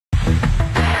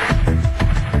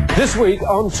This week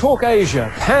on Talk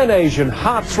Asia, Pan-Asian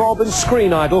heartthrob and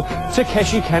screen idol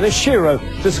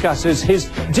Kaneshiro discusses his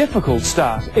difficult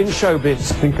start in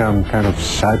showbiz. I think I'm kind of a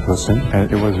shy person,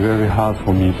 and it was very hard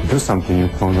for me to do something in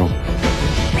front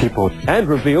of people. And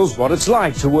reveals what it's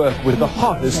like to work with the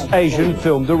hottest Asian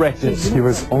film directors. He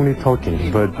was only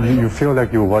talking, but you feel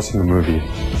like you're watching a movie.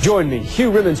 Join me, Hugh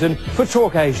Rimmington, for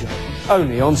Talk Asia,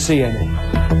 only on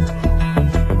CNN.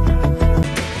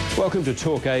 Welcome to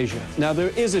Talk Asia. Now,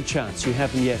 there is a chance you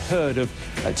haven't yet heard of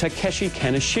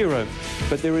Kaneshiro,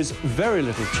 but there is very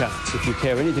little chance, if you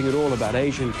care anything at all about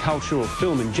Asian culture or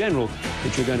film in general,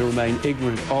 that you're going to remain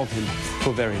ignorant of him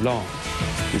for very long.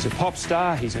 He's a pop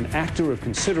star, he's an actor of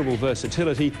considerable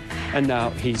versatility, and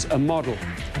now he's a model.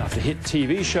 After hit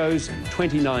TV shows and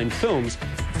 29 films,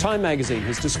 Time magazine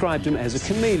has described him as a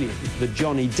chameleon, the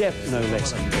Johnny Depp, no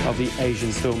less, of the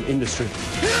Asian film industry.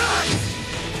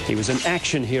 He was an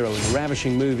action hero in the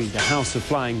ravishing movie The House of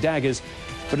Flying Daggers,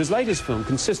 but his latest film,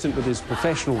 consistent with his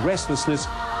professional restlessness,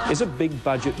 is a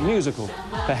big-budget musical,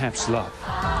 perhaps Love.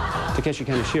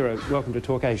 Kaneshiro, welcome to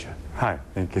Talk Asia. Hi,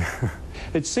 thank you.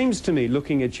 It seems to me,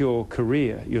 looking at your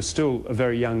career, you're still a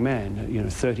very young man,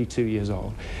 32 years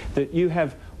old, that you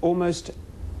have almost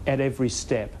at every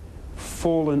step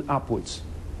fallen upwards.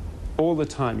 All the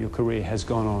time your career has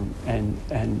gone on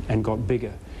and got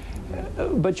bigger.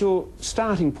 But your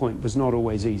starting point was not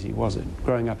always easy, was it,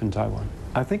 growing up in Taiwan?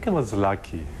 I think I was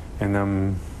lucky,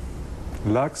 and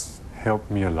luck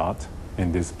helped me a lot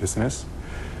in this business,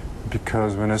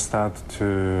 because when I started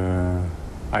to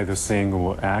either sing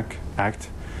or act,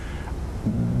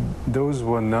 those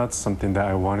were not something that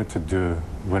I wanted to do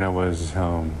when I was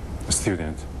a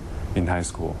student in high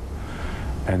school.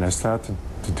 And I started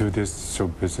to do this show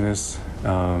business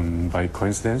by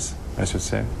coincidence, I should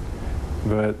say.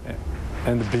 But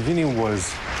in the beginning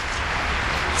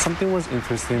something was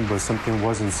interesting, but something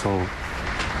wasn't so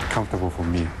comfortable for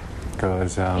me,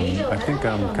 because I think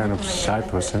I'm kind of a shy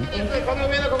person,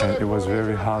 and it was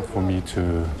very hard for me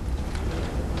to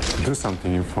do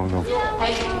something in front of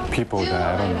people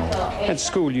that I don't know. At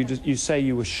school, you say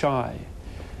you were shy.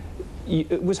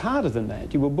 It was harder than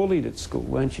that. You were bullied at school,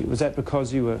 weren't you? Was that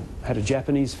because you had a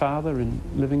Japanese father and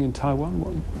living in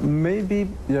Taiwan? Maybe,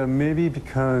 yeah, maybe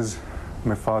because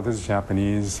my father's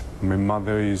Japanese, my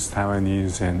mother is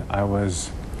Taiwanese, and I was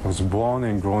born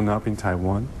and grown up in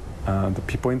Taiwan. The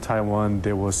people in Taiwan,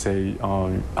 they will say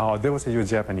you're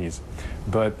Japanese.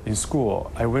 But in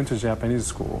school, I went to Japanese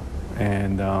school,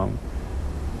 and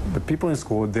the people in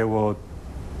school, they will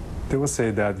say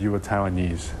that you were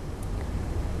Taiwanese.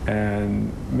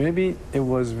 And maybe it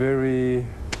was very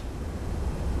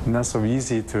not so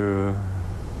easy to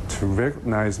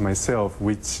recognize myself,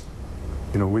 which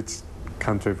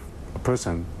country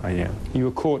person I am. You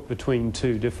were caught between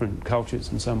two different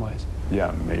cultures in some ways.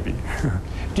 Yeah, maybe.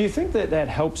 Do you think that that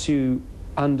helps you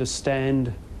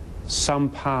understand some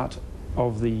part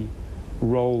of the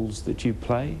roles that you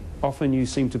play? Often you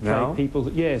seem to play people...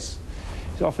 Yes.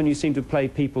 Often you seem to play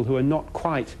people who are not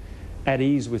quite at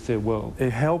ease with their world. It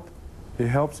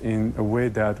helps in a way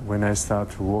that when I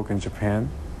start to work in Japan,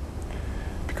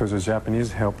 because the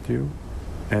Japanese helped you,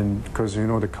 and because you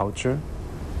know the culture,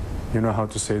 you know how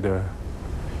to say you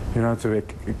know how to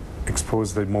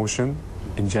expose the emotion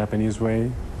in Japanese way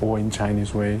or in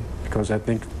Chinese way, because I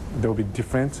think they'll be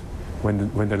different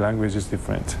when the language is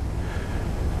different.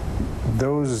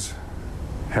 Those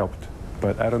helped,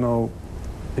 but I don't know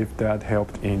if that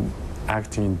helped in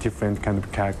acting different kind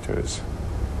of characters.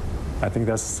 I think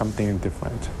that's something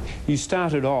different. You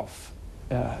started off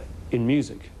in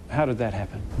music. How did that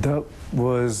happen? That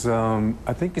was,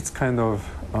 I think it's kind of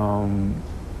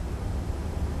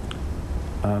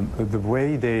the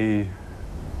way they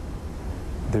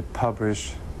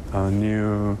publish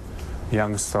new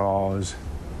young stars,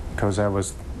 because I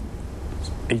was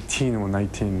 18 or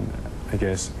 19, I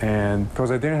guess, and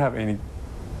because I didn't have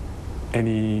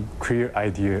any clear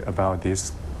idea about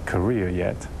this career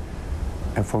yet.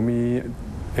 And for me,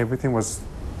 everything was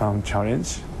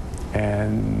challenge,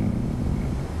 and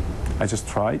I just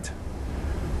tried.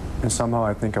 And somehow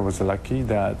I think I was lucky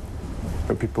that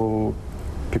people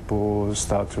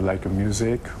start to like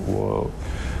music or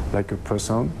like a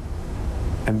person.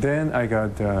 And then I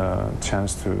got the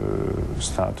chance to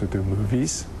start to do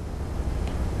movies,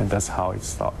 and that's how it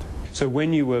started. So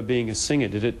when you were being a singer,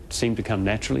 did it seem to come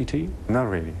naturally to you? Not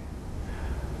really.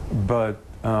 But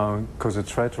because I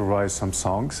tried to write some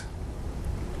songs.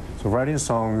 So writing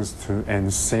songs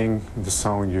and sing the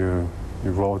song you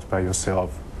wrote by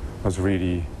yourself was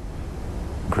really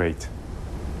great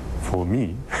for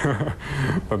me.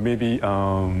 But maybe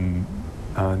the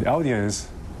audience,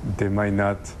 they might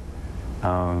not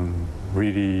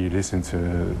really listen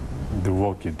to the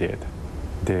work you did.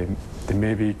 They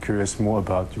may be curious more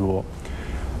about your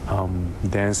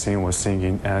dancing or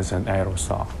singing as an idol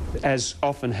star. As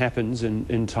often happens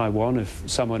in Taiwan, if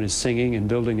someone is singing and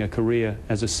building a career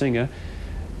as a singer,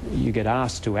 you get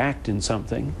asked to act in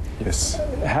something. Yes.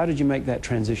 How did you make that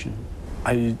transition?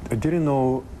 I didn't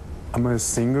know I'm a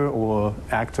singer or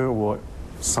actor or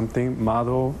something,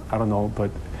 model, I don't know,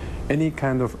 but any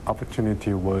kind of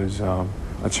opportunity was a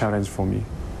challenge for me.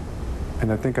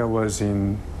 And I think I was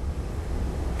in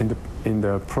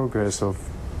the progress of,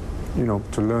 you know,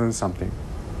 to learn something.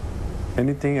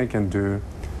 Anything I can do,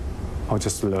 I'll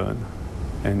just learn.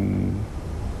 And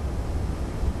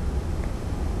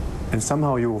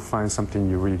somehow you will find something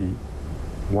you really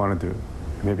want to do.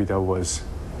 Maybe that was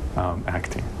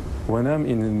acting. When I'm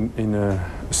in a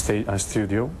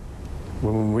studio,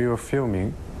 when we were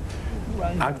filming,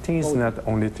 acting is not the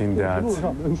only thing that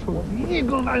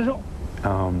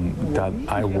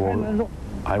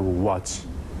I will watch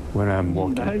when I'm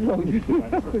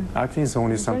working. Acting is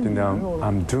only something that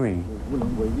I'm doing.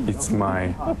 It's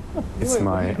my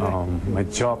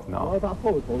job now.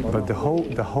 But the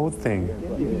whole thing,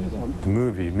 the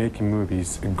movie, making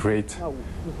movies, a great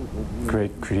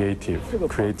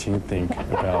creating thing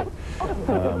about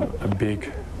a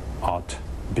big art,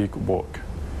 big work.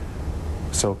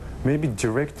 So maybe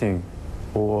directing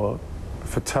or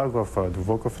photographer, the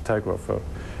vocal photographer,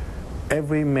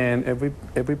 every man,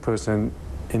 every person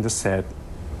in the set,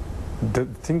 the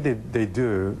thing that they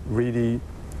do really,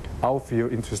 I'll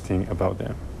feel interesting about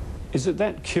them. Is it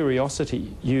that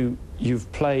curiosity?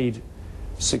 You've played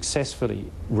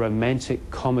successfully romantic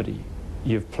comedy.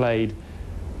 You've played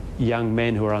young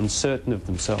men who are uncertain of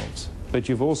themselves, but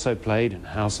you've also played in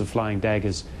House of Flying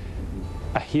Daggers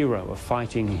a hero, a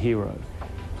fighting hero,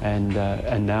 and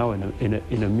now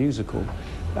in a musical.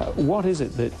 What is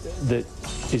it that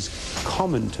is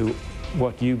common to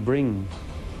what you bring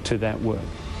to that work?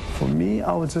 For me,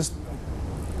 I'll just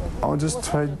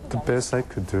try the best I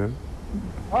could do,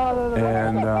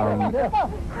 and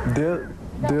there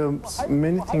are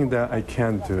many things that I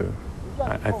can't do.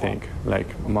 I think,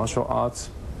 like martial arts,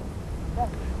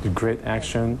 the great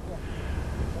action,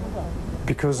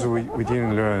 because we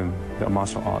didn't learn the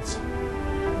martial arts.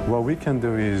 What we can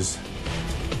do is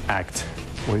act,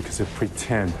 or you can say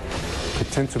pretend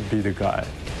to be the guy.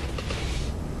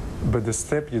 But the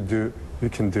step you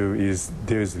can do is,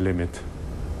 there is a limit.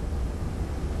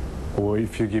 Or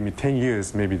if you give me 10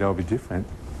 years, maybe that'll be different.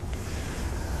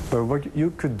 But what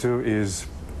you could do is,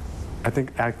 I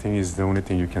think acting is the only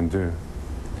thing you can do.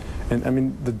 And I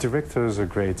mean, the directors are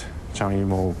great, Zhang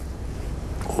Yimou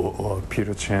or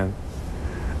Peter Chan.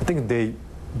 I think they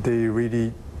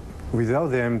really, without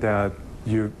them, that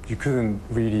you couldn't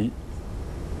really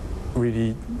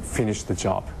finish the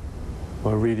job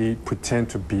or really pretend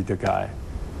to be the guy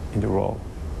in the role.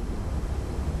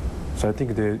 So I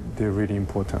think they're really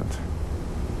important,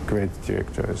 great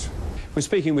directors. We're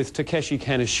speaking with Takeshi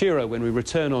Kaneshiro. When we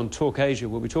return on Talk Asia,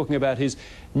 we'll be talking about his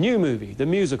new movie, the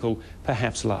musical,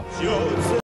 Perhaps Love.